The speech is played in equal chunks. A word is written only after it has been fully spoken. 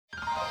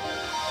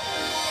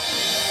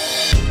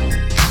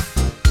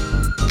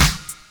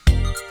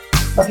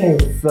Okay,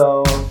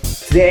 so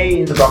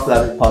today in the Block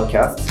Lab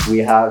podcast, we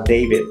have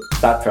David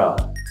Batra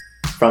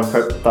from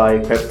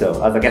Purpify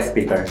Crypto as a guest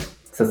speaker.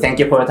 So thank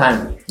you for your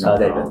time,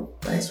 David.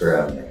 Thanks for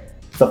having me.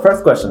 So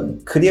first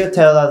question, could you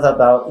tell us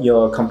about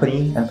your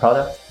company and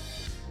product?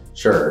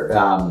 Sure.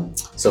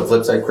 So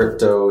Flipside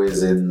Crypto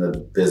is in the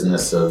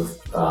business of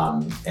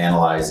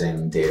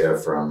analyzing data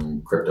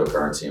from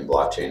cryptocurrency and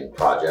blockchain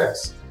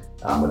projects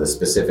with a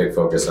specific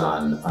focus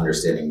on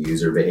understanding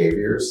user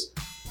behaviors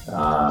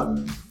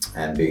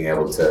and being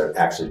able to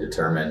actually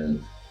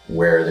determine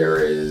where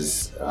there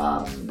is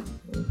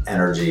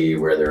energy,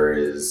 where there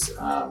is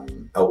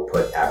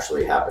output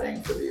actually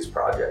happening for these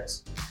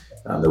projects.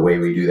 The way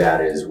we do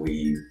that is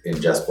we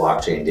ingest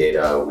blockchain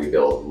data, we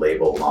build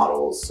label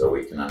models so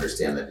we can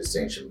understand the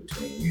distinction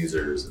between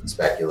users and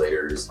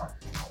speculators,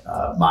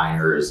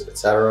 miners,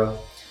 etc.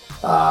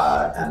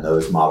 And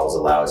those models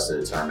allow us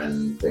to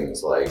determine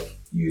things like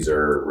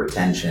user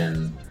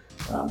retention,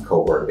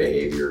 cohort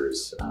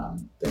behaviors,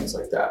 things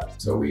like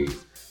that. So we're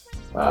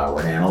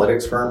an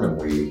analytics firm,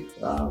 and we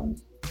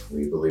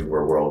believe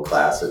we're world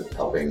class at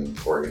helping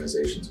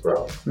organizations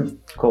grow.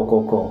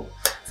 Cool.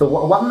 So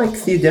what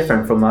makes you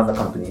different from other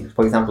companies?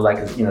 For example, like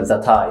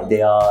Zatai,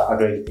 they are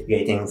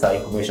aggregating the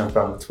information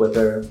from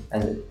Twitter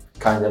and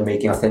kind of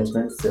making a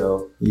sentiment.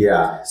 So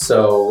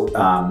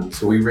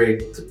we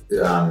rate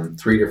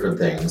three different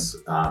things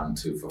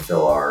to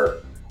fulfill our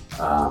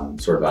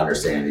sort of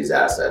understanding these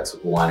assets.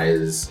 One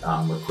is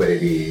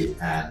liquidity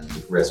and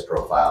risk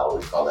profile.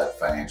 We call that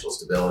financial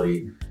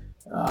stability.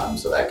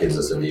 So that gives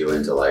us a view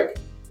into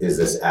is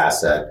this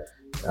asset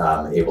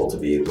able to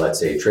be, let's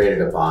say,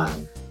 traded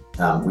upon.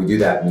 We do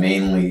that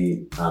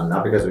mainly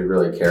not because we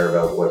really care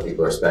about what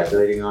people are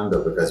speculating on,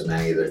 but because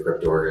many of the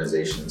crypto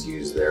organizations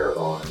use their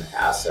own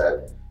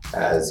asset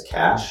as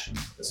cash,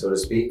 so to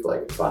speak,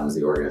 like it funds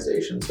the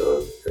organization.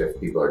 So if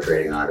people are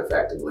trading on it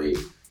effectively,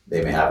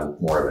 they may have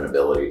more of an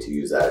ability to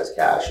use that as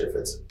cash. If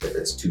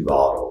it's too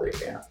volatile, they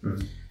can't.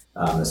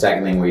 Mm-hmm. The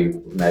second thing we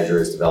measure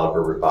is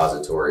developer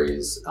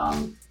repositories,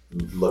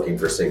 looking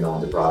for signal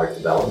into product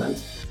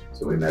development.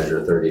 So we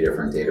measure 30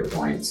 different data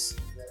points.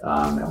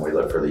 And we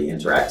look for the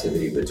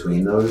interactivity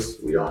between those.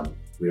 We don't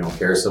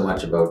care so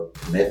much about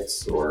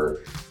commits or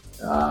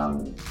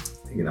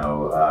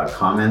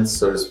comments,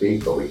 so to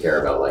speak, but we care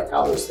about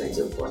how those things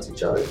influence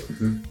each other.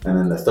 Mm-hmm. And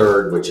then the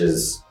third, which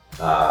is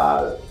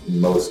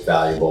most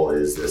valuable,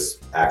 is this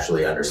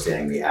actually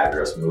understanding the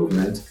address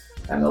movement,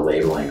 and the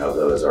labeling of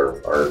those.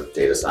 Our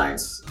data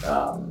science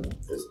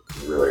is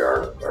really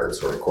our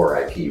sort of core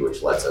IP,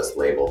 which lets us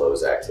label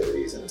those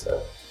activities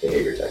into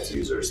behavior text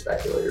users,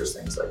 speculators,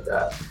 things like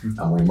that. Mm-hmm.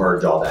 And we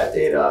merge all that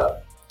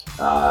data,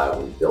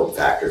 we build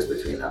factors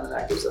between them, and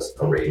that gives us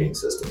a rating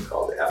system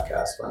called the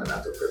FCAS,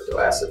 Fundamental Crypto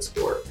Asset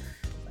Score.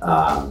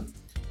 I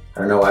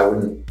don't know, I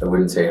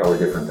wouldn't say how we're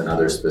different than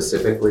others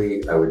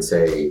specifically. I would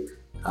say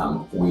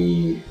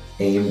we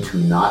aim to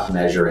not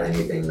measure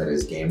anything that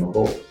is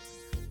gameable.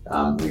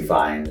 We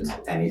find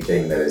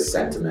anything that is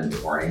sentiment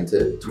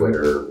oriented,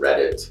 Twitter,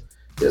 Reddit,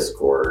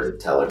 Discord,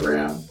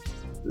 Telegram,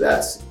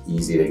 that's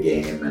easy to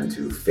game and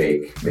to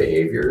fake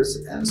behaviors.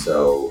 And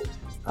so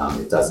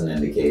it doesn't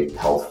indicate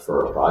health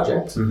for a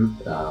project.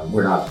 Mm-hmm.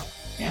 We're not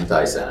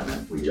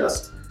anti-sentiment.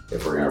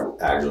 If we're going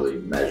to actually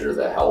measure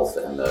the health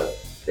and the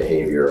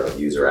behavior of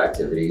user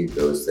activity,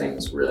 those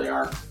things really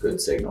aren't good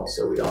signals,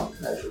 so we don't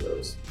measure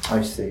those.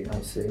 I see.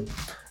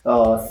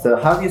 So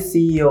how do you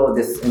see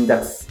this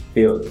index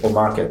field or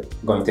market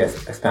going to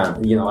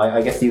expand?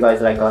 I guess you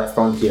guys like a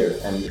frontier,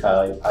 and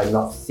I'm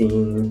not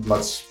seeing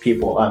much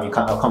people, a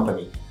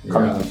company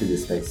coming into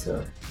this space.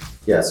 So.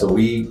 Yeah, so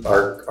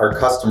our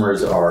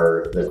customers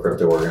are the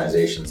crypto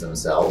organizations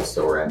themselves.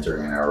 So we're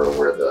entering an era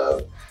where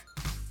the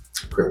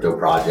crypto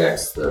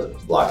projects, the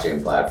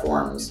blockchain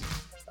platforms,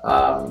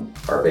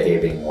 are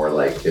behaving more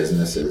like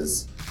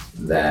businesses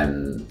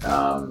than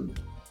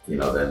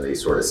than the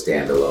sort of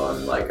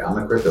standalone, I'm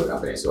a crypto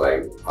company, so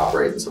I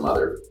operate in some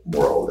other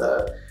world.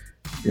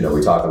 We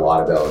talk a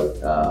lot about,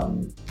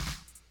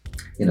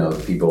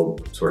 people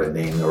sort of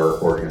name their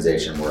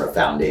organization. We're a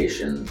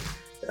foundation,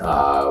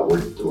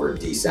 we're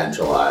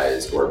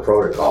decentralized, we're a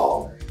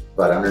protocol.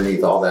 But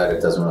underneath all that,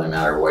 it doesn't really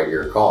matter what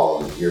you're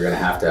called. You're going to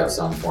have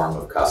some form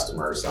of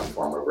customer, some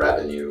form of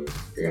revenue.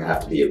 You're going to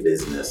have to be a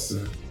business.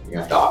 Mm-hmm. You're going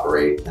to have to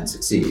operate and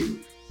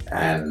succeed.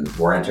 And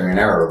we're entering an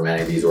era where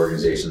many of these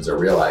organizations are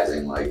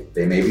realizing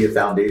they may be a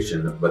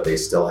foundation, but they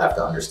still have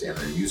to understand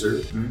their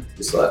users. Mm-hmm.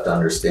 They still have to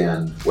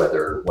understand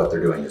whether what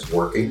they're doing is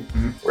working,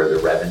 mm-hmm. where the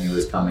revenue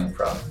is coming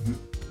from.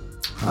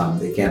 Mm-hmm.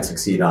 They can't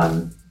succeed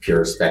on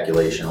pure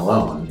speculation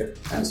alone. Okay.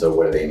 And so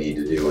what do they need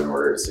to do in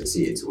order to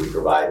succeed? So we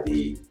provide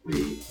the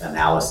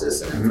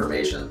analysis and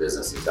information and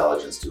business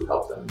intelligence to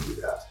help them do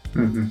that.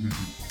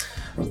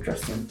 Mm-hmm.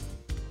 Interesting.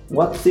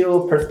 What's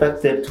your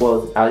perspective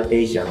towards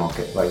Asia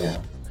market right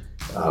now?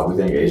 We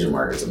think Asian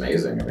market's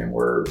amazing. I mean,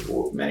 we're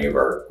nearing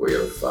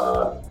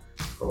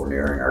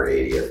our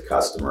 80th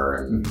customer,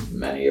 and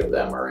many of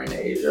them are in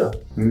Asia.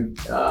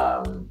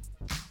 Mm-hmm.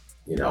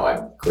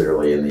 I'm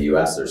clearly in the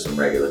US, there's some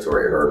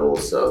regulatory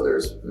hurdles, so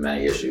there's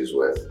many issues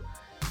with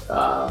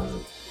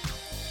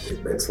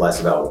It's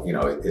less about,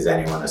 is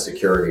anyone a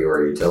security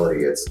or a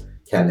utility? It's,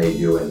 can they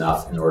do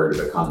enough in order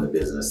to become the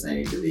business they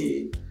need to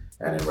be?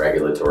 And in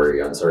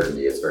regulatory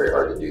uncertainty, it's very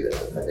hard to do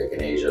that. I think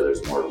in Asia,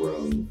 there's more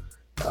room,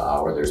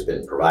 or there's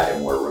been provided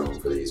more room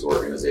for these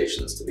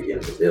organizations to begin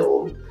to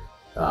build,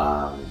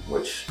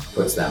 which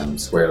puts them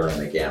squarely in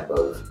the camp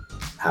of,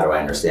 how do I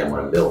understand what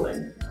I'm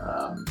building?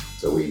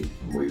 So we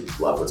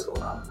love what's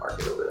going on in the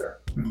market over there.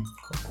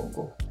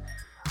 Cool.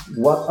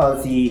 What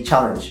are the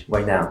challenge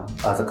right now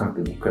as a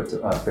company,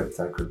 crypto?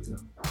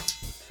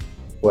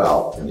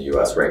 Well, in the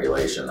U.S.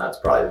 regulation, that's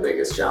probably the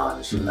biggest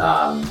challenge.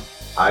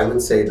 I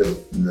would say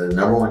the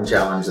number one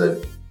challenge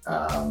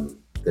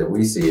that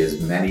we see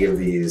is many of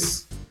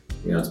these,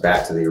 it's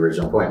back to the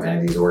original point, many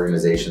of these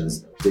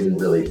organizations didn't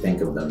really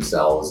think of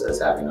themselves as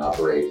having to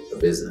operate a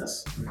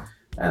business.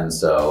 And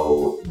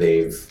so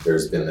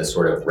there's been this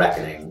sort of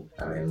reckoning.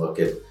 I mean, look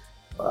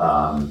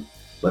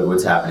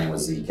what's happening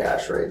with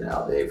Zcash right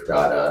now. They've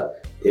got a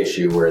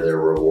issue where their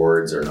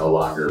rewards are no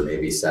longer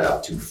maybe set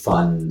up to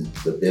fund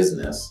the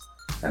business.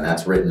 And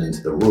that's written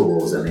into the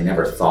rules, and they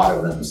never thought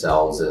of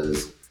themselves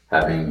as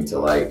having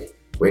to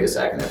wait a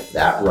second, if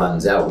that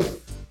runs out,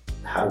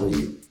 how do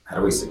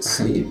we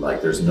succeed?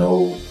 There's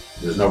no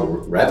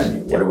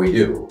revenue. What do we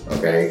do?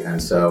 Okay.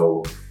 And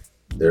so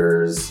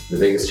there's the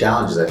biggest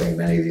challenge is I think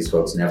many of these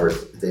folks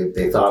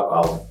they thought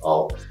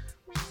I'll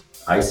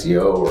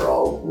ICO or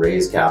I'll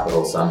raise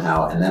capital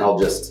somehow, and then I'll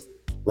just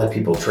let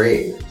people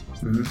trade.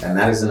 And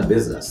that isn't a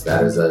business.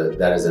 That is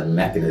a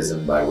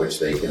mechanism by which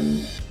they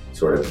can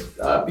sort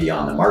of be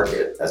on the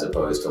market, as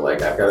opposed to I've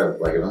got to,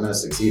 if I'm going to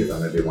succeed, if I'm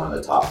going to be one of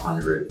the top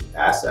 100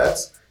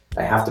 assets,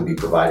 I have to be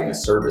providing a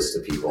service to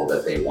people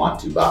that they want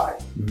to buy.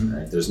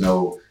 Right? There's in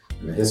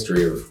the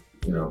history of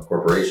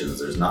corporations,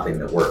 there's nothing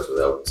that works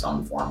without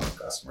some form of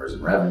customers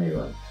and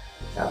revenue and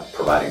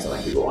providing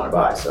something people want to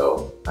buy.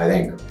 So I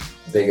think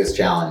the biggest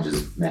challenge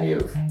is many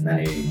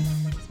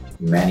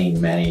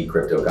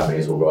crypto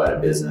companies will go out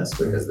of business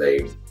because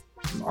they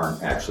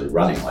aren't actually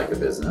running like a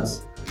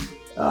business.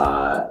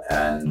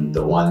 And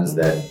the ones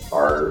that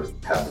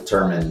have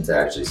determined to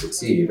actually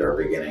succeed are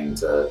beginning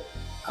to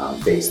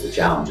face the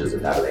challenges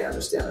of how do they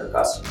understand their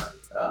customer.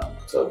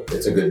 So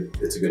it's a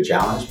good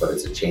challenge, but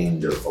it's a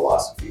change of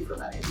philosophy for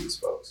many of these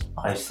folks.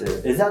 I see.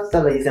 Is that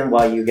the reason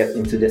why you get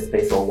into this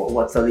space, or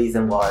what's the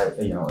reason why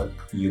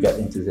you get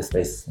into this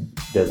space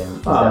building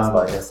index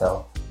by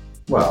yourself?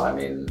 Well, I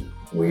mean,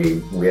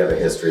 we have a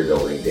history of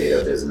building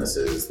data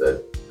businesses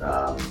that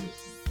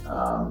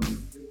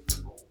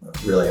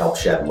really help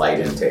shed light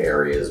into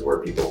areas where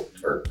people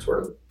are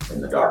sort of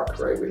in the dark,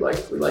 right? We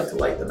like to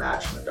light the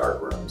match in the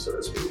dark room, so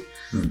to speak.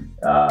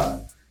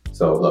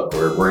 So look,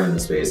 we're in the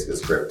space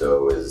because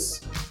crypto is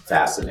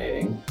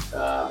fascinating.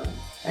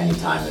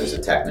 Anytime there's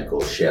a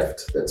technical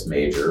shift that's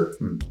major,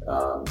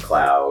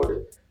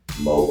 cloud,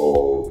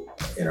 mobile,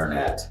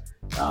 internet,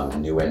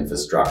 new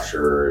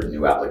infrastructure,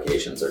 new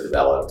applications are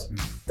developed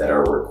that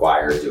are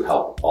required to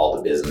help all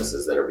the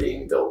businesses that are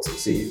being built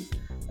succeed.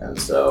 And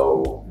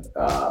so,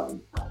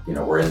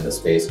 we're in the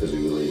space because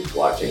we believe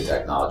blockchain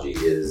technology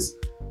is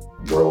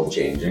world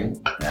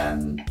changing.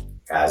 And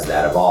as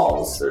that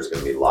evolves, there's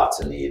going to be lots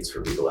of needs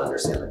for people to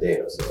understand the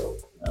data. So,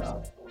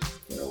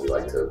 we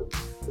like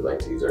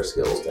to use our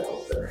skills to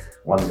help there.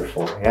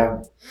 Wonderful.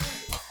 Yeah.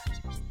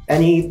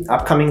 Any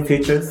upcoming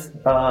features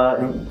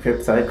in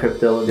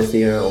crypto this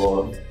year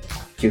or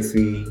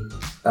Q3?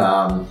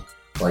 Well,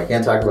 I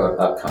can't talk about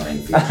upcoming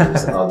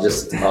features. I'll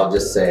just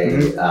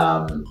say,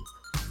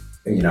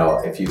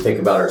 if you think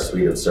about our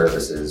suite of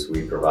services,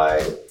 we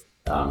provide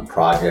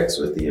projects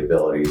with the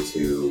ability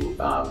to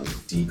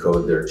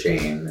decode their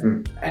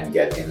chain and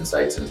get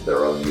insights into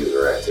their own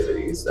user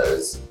activities. That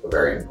is a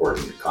very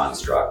important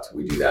construct.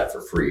 We do that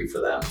for free for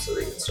them so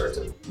they can start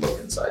to look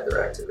inside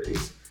their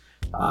activities.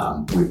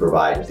 We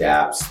provide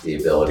dApps the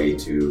ability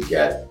to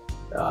get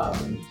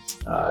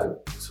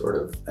sort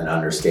of an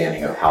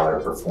understanding of how they're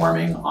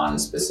performing on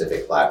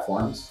specific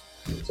platforms.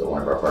 So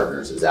one of our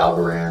partners is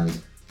Algorand.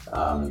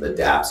 The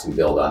dApps who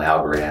build on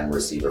Algorand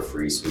receive a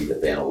free suite of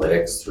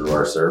analytics through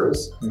our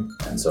service.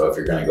 And so if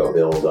you're going to go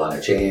build on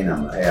a chain,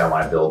 hey, I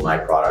want to build my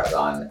product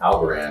on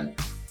Algorand,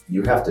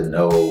 you have to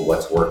know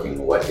what's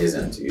working, what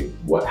isn't.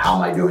 How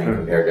am I doing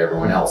compared to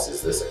everyone else?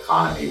 Is this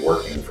economy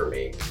working for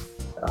me?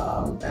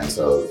 And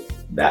so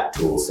that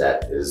tool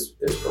set is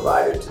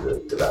provided to the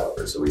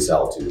developers. So we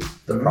sell to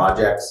the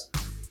projects.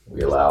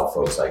 We allow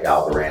folks like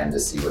Algorand to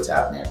see what's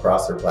happening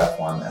across their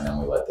platform, and then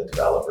we let the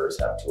developers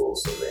have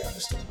tools so they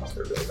understand what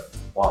they're building.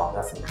 Wow,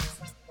 that's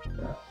interesting.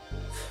 Yeah.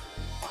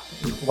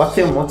 What's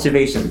your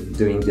motivation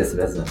doing this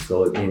business?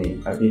 So, as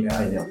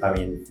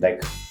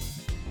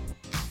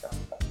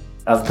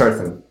a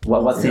person,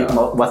 what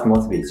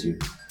motivates you?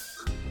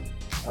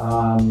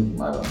 I don't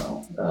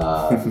know.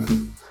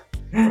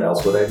 What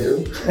else would I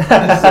do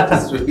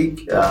this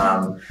week?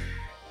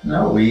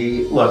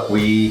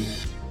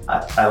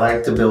 I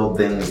like to build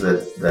things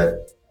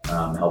that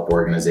help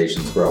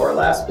organizations grow. Our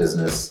last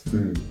business,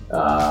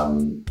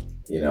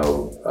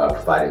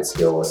 provided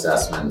skill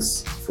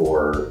assessments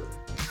for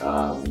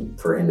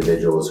for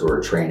individuals who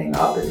are training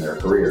up in their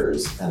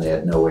careers and they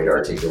had no way to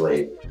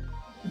articulate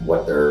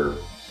what their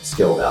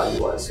skill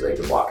value was. So they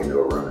could walk into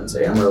a room and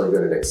say, I'm really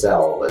good at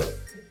Excel, but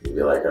you'd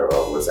be like,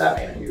 oh, what's that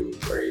mean?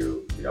 Are you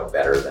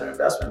better than an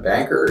investment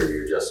banker, or are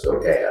you just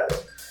okay at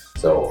it?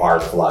 So our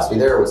philosophy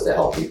there was to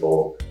help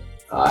people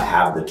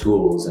have the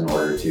tools in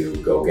order to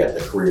go get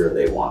the career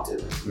they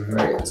wanted,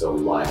 right? And so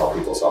we want to help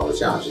people solve those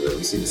challenges.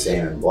 We see the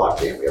same in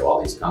blockchain. We have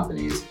all these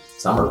companies.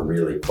 Some are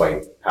really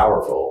quite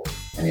powerful,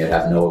 and yet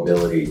have no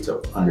ability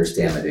to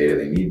understand the data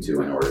they need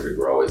to in order to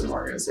grow as an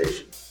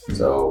organization.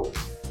 So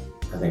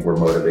I think we're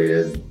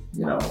motivated,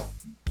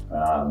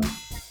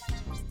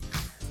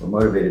 we're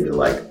motivated to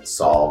like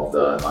solve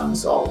the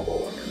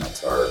unsolvable. I mean,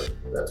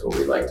 that's what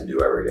we like to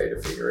do every day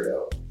to figure it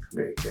out.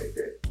 Great.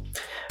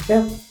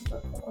 Yeah,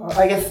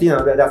 I guess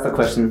that's the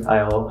question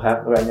I will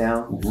have right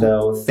now.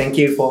 So thank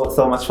you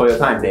so much for your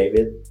time,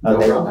 David. No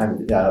problem.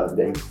 I'm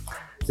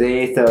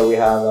Dave. So we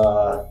have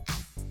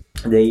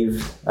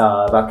Dave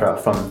Batra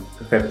from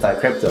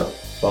Crypto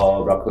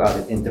for Rock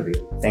Audit interview.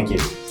 Thank you.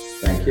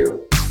 Thank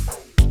you.